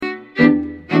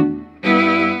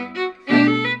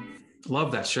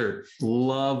Love that shirt.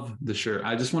 Love the shirt.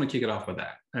 I just want to kick it off with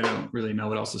that. I don't really know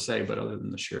what else to say, but other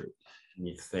than the shirt.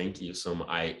 Thank you so much.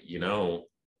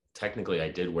 Technically I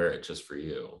did wear it just for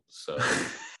you. So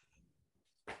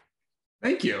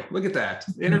thank you. Look at that.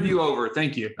 Interview over.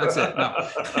 Thank you. That's it. No.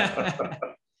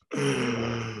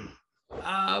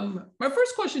 My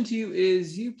first question to you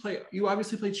is you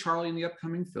obviously play Charlie in the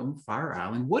upcoming film Fire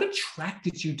Island. What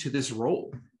attracted you to this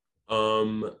role?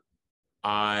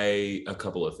 A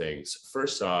couple of things.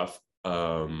 First off,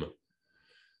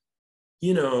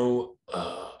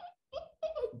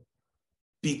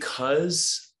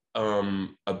 because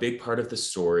a big part of the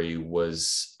story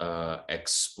was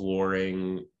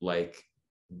exploring like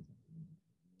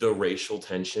the racial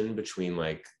tension between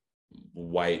like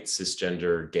white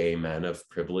cisgender gay men of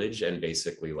privilege and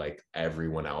basically like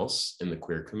everyone else in the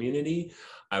queer community.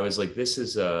 I was like, this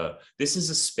is a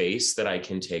space that I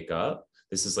can take up.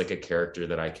 This is like a character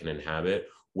that I can inhabit,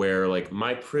 where like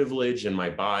my privilege and my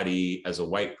body as a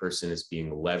white person is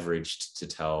being leveraged to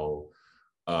tell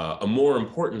a more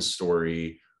important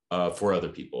story for other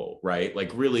people, right?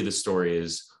 Like really the story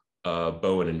is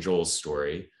Bowen and Joel's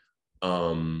story.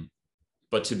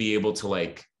 But to be able to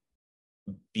like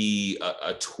be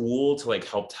a tool to like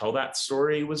help tell that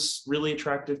story was really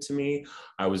attractive to me.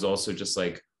 I was also just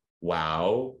like,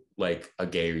 wow, like a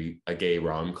gay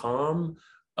rom-com.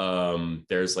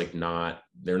 There's like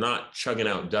they're not chugging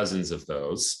out dozens of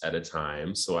those at a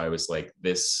time. So I was like,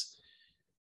 this,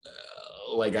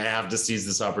 like I have to seize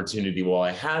this opportunity while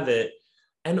I have it.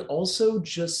 And also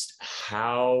just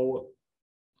how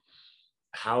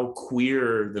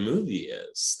queer the movie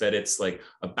is, that it's like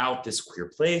about this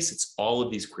queer place. It's all of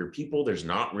these queer people. There's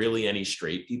not really any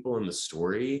straight people in the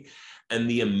story. And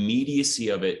the immediacy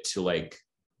of it to like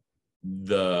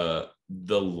the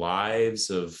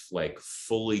lives of like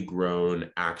fully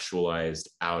grown, actualized,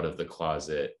 out of the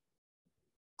closet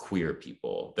queer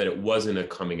people, that it wasn't a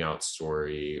coming out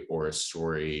story or a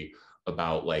story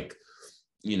about like,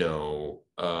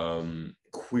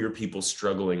 queer people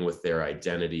struggling with their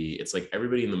identity. It's like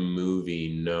everybody in the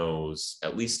movie knows,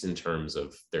 at least in terms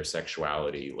of their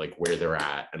sexuality, like where they're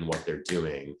at and what they're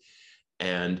doing.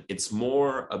 And it's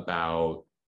more about,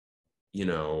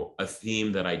 a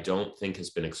theme that I don't think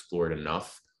has been explored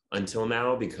enough until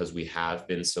now, because we have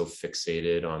been so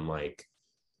fixated on like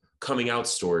coming out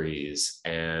stories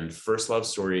and first love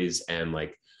stories and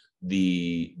like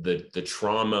the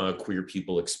trauma queer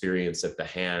people experience at the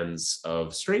hands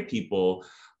of straight people.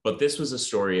 But this was a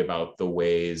story about the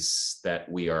ways that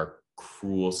we are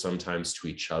cruel sometimes to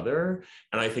each other.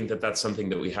 And I think that that's something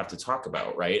that we have to talk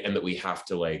about, right? And that we have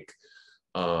to like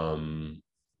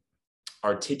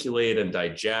articulate and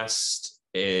digest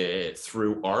it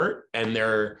through art. And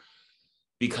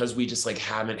because we just like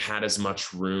haven't had as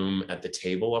much room at the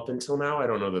table up until now. I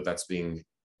don't know that that's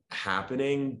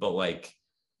happening, but like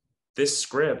this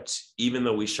script, even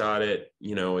though we shot it,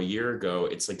 a year ago,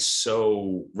 it's like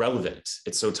so relevant.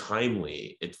 It's so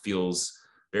timely. It feels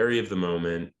very of the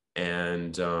moment.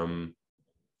 And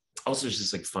also it's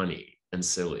just like funny and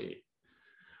silly.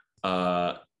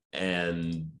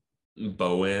 And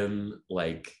Bowen,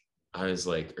 like, I was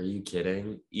like, are you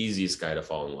kidding? Easiest guy to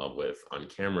fall in love with on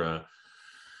camera.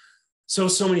 So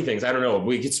many things. I don't know.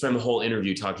 We could spend the whole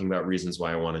interview talking about reasons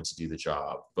why I wanted to do the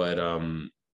job. But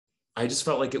I just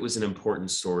felt like it was an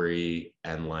important story,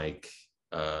 and like,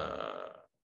 I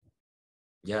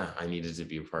needed to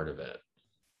be a part of it.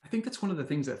 I think that's one of the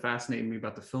things that fascinated me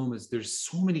about the film is there's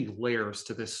so many layers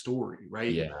to this story,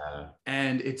 right? Yeah.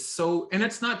 And it's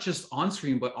not just on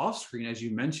screen, but off screen, as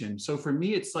you mentioned. So for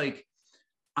me, it's like,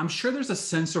 I'm sure there's a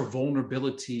sense of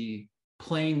vulnerability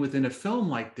playing within a film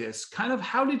like this. Kind of,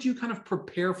 how did you kind of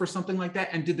prepare for something like that?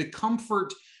 And did the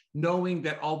comfort knowing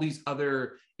that all these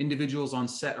other individuals on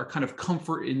set are kind of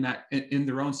comfort in that, in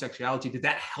their own sexuality, did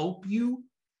that help you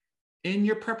in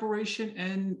your preparation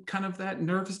and kind of that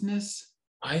nervousness?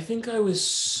 I think I was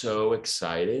so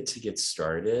excited to get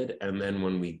started. And then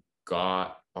when we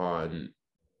got on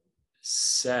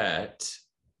set,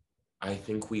 I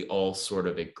think we all sort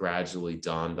of, it gradually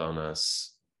dawned on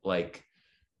us, like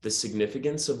the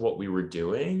significance of what we were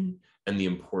doing and the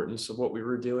importance of what we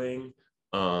were doing.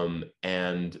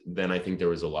 And then I think there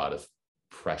was a lot of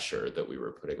pressure that we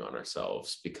were putting on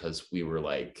ourselves, because we were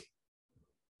like,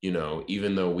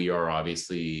 even though we are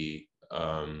obviously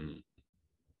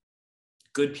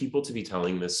good people to be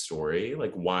telling this story,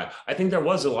 like, why? I think there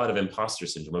was a lot of imposter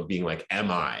syndrome of being like, am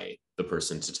I the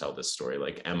person to tell this story?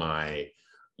 Like, am I,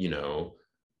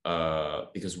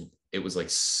 because it was like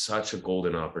such a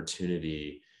golden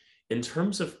opportunity. In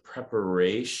terms of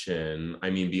preparation, I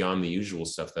mean, beyond the usual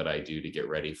stuff that I do to get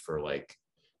ready for like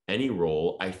any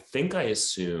role, I think I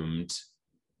assumed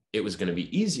it was going to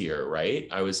be easier, right?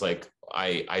 I was like,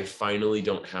 I finally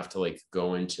don't have to like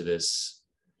go into this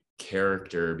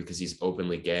character because he's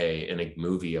openly gay in a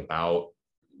movie about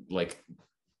like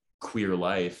queer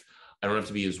life. I don't have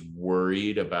to be as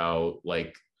worried about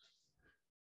like,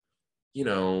 you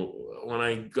know, when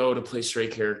I go to play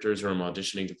straight characters or I'm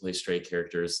auditioning to play straight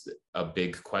characters, a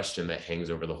big question that hangs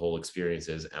over the whole experience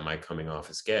is, am I coming off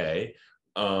as gay?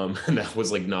 And that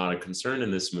was like not a concern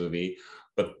in this movie.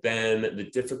 But then the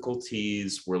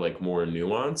difficulties were like more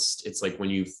nuanced. It's like when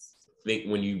you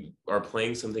are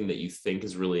playing something that you think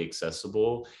is really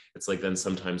accessible, it's like then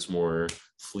sometimes more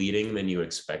fleeting than you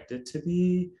expect it to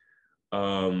be.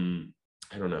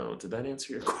 I don't know. Did that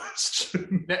answer your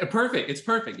question? Perfect. It's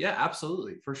perfect. Yeah,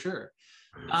 absolutely, for sure.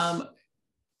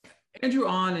 Andrew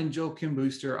On and Joe Kim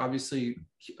Booster, obviously,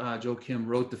 Joe Kim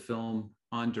wrote the film,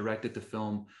 On directed the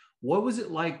film. What was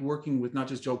it like working with not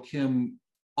just Joe Kim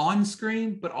on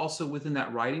screen, but also within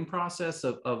that writing process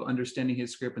of understanding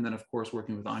his script, and then of course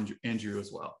working with Andrew as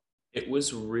well? It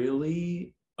was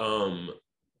really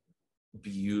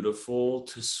beautiful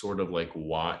to sort of like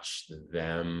watch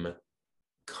them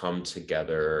come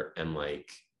together and like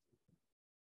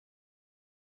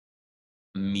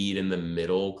meet in the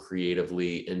middle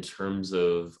creatively in terms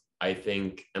of, I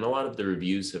think, and a lot of the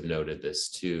reviews have noted this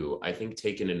too, I think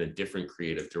taken in a different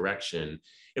creative direction,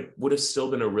 it would have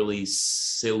still been a really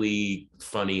silly,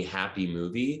 funny, happy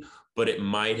movie, but it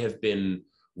might have been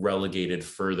relegated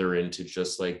further into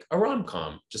just like a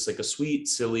rom-com, just like a sweet,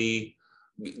 silly,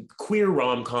 queer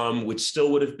rom-com, which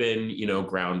still would have been, you know,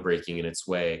 groundbreaking in its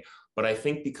way. But I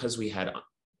think because we had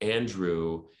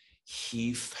Andrew,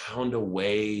 he found a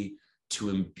way to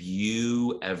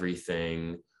imbue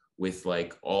everything with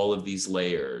like all of these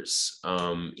layers.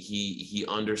 He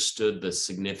understood the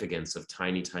significance of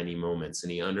tiny, tiny moments,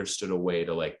 and he understood a way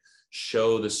to like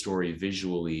show the story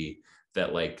visually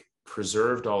that like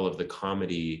preserved all of the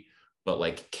comedy, but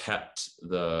like kept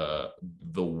the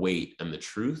weight and the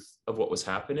truth of what was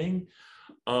happening.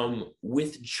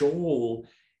 With Joel,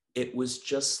 it was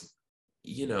just,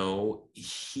 you know,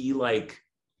 he like,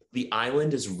 the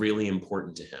island is really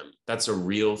important to him. That's a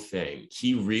real thing.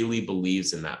 He really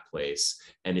believes in that place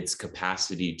and its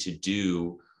capacity to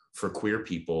do for queer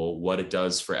people what it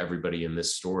does for everybody in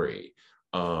this story.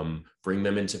 Bring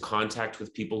them into contact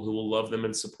with people who will love them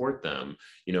and support them,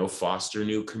 you know, foster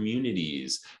new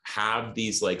communities, have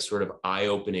these like sort of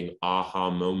eye-opening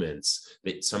aha moments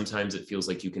that sometimes it feels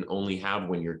like you can only have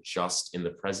when you're just in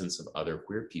the presence of other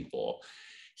queer people.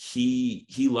 He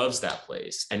loves that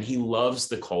place, and he loves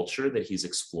the culture that he's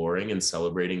exploring and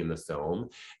celebrating in the film,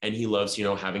 and he loves, you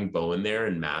know, having Bowen there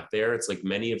and Matt there. It's like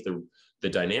many of the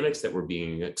dynamics that were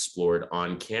being explored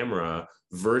on camera,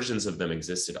 versions of them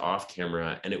existed off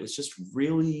camera, and it was just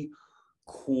really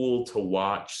cool to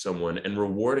watch someone, and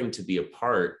rewarding to be a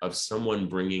part of someone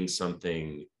bringing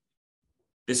something.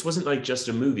 This wasn't like just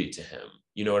a movie to him,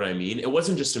 you know what I mean? It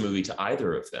wasn't just a movie to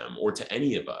either of them or to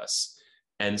any of us.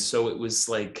 And so it was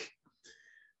like,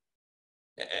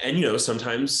 and you know,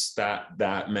 sometimes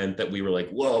that meant that we were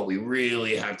like, whoa, we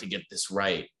really have to get this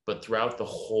right. But throughout the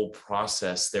whole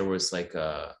process, there was like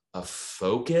a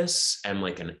focus and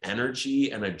like an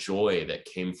energy and a joy that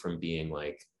came from being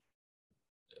like,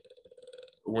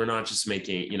 we're not just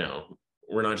making, you know,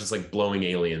 we're not just like blowing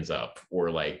aliens up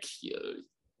or like,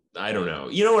 I don't know,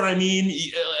 you know what I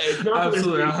mean?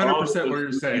 Absolutely, 100% what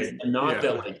you're saying. And not Yeah.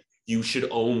 that like you should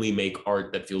only make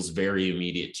art that feels very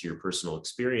immediate to your personal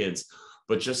experience,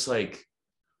 but just like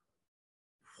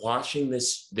watching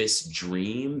this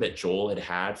dream that Joel had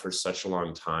had for such a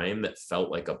long time that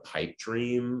felt like a pipe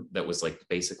dream that was like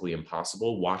basically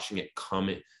impossible, watching it come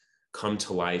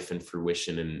to life and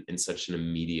fruition in such an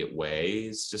immediate way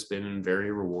has just been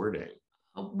very rewarding.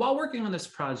 While working on this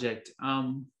project,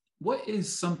 what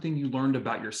is something you learned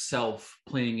about yourself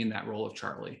playing in that role of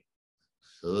Charlie?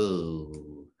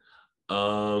 Oh,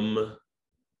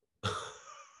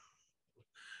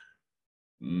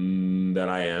 that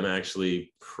I am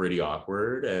actually pretty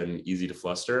awkward and easy to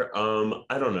fluster.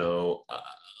 I don't know.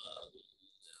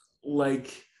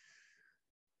 Like,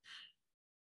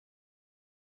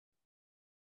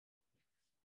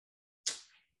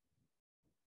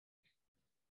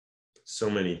 so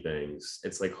many things.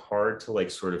 It's like hard to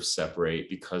like sort of separate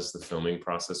because the filming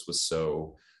process was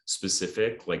so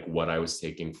specific, like what I was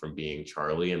taking from being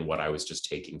Charlie and what I was just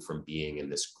taking from being in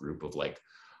this group of like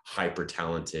hyper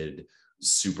talented,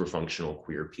 super functional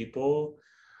queer people.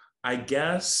 I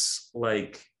guess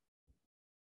like,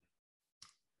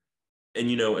 and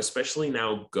you know, especially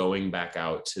now going back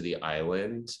out to the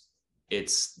island,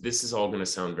 this is all going to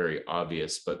sound very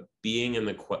obvious, but being in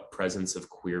the presence of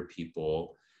queer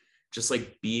people, just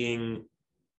like being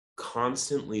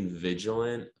constantly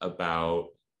vigilant about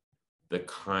the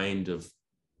kind of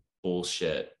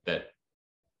bullshit that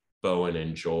Bowen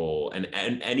and Joel and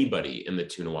anybody in the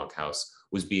Tuna Walk house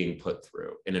was being put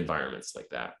through in environments like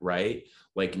that, right?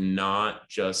 Like, not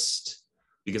just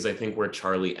because I think where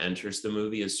Charlie enters the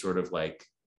movie is sort of like,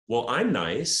 well, I'm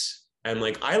nice and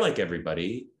like I like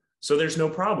everybody, so there's no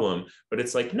problem. But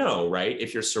it's like, no, right?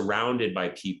 If you're surrounded by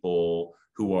people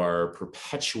who are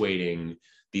perpetuating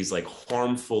these like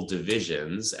harmful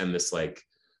divisions and this like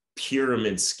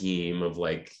pyramid scheme of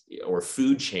like, or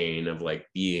food chain of like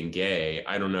being gay,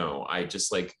 I don't know, I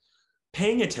just like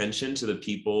paying attention to the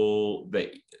people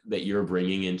that you're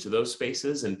bringing into those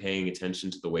spaces and paying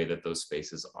attention to the way that those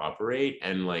spaces operate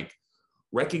and like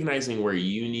recognizing where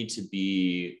you need to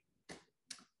be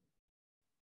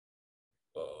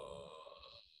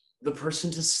the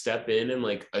person to step in and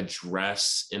like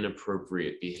address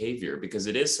inappropriate behavior, because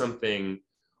it is something,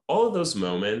 all of those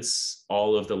moments,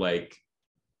 all of the like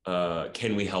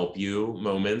can we help you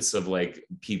moments of like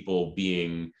people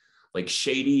being like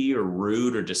shady or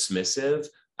rude or dismissive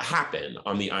happen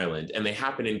on the island, and they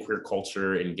happen in queer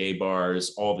culture in gay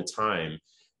bars all the time.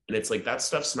 And it's like that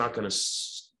stuff's not going to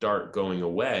start going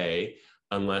away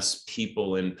unless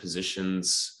people in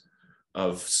positions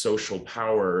of social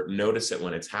power notice it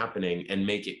when it's happening and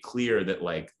make it clear that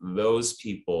like those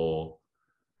people,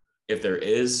 if there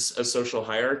is a social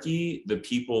hierarchy, the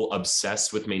people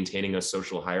obsessed with maintaining a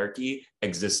social hierarchy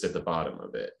exist at the bottom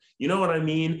of it. You know what I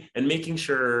mean? And making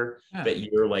sure that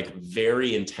you're like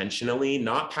very intentionally,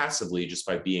 not passively just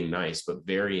by being nice, but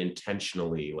very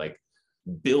intentionally like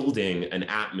building an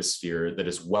atmosphere that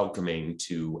is welcoming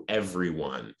to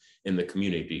everyone in the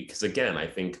community. Because again, I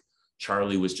think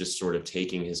Charlie was just sort of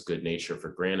taking his good nature for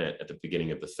granted at the beginning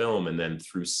of the film. And then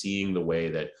through seeing the way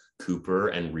that Cooper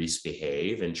and Reese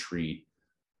behave and treat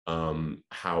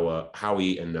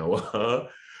Howie and Noah,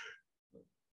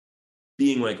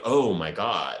 being like, oh my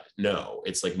God, no,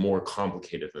 it's like more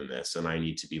complicated than this. And I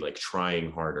need to be like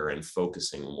trying harder and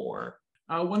focusing more.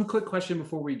 One quick question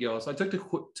before we go. So I took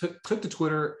to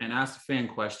Twitter and asked a fan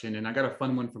question, and I got a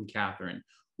fun one from Catherine.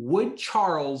 Would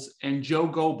Charles and Joe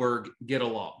Goldberg get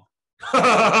along?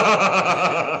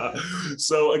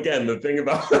 So again, the thing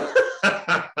about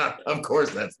of course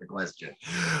that's the question.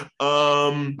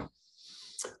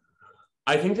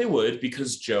 I think they would,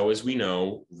 because Joe, as we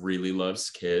know, really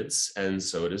loves kids, and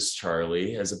so does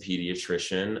Charlie as a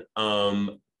pediatrician.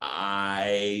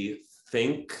 I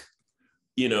think,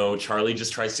 you know, Charlie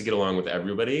just tries to get along with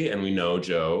everybody, and we know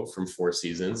Joe from 4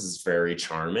 Seasons is very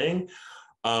charming.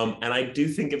 And I do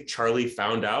think if Charlie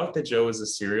found out that Joe is a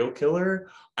serial killer,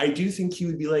 I do think he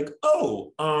would be like,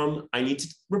 oh, I need to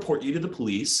report you to the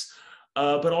police,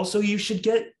 but also you should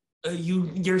get,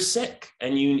 you're sick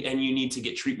and you need to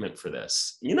get treatment for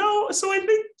this, you know? So I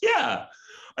think, yeah,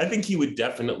 I think he would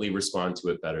definitely respond to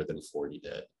it better than 40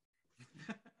 did.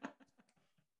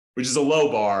 Which is a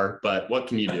low bar, but what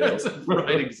can you do?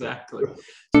 Right, exactly.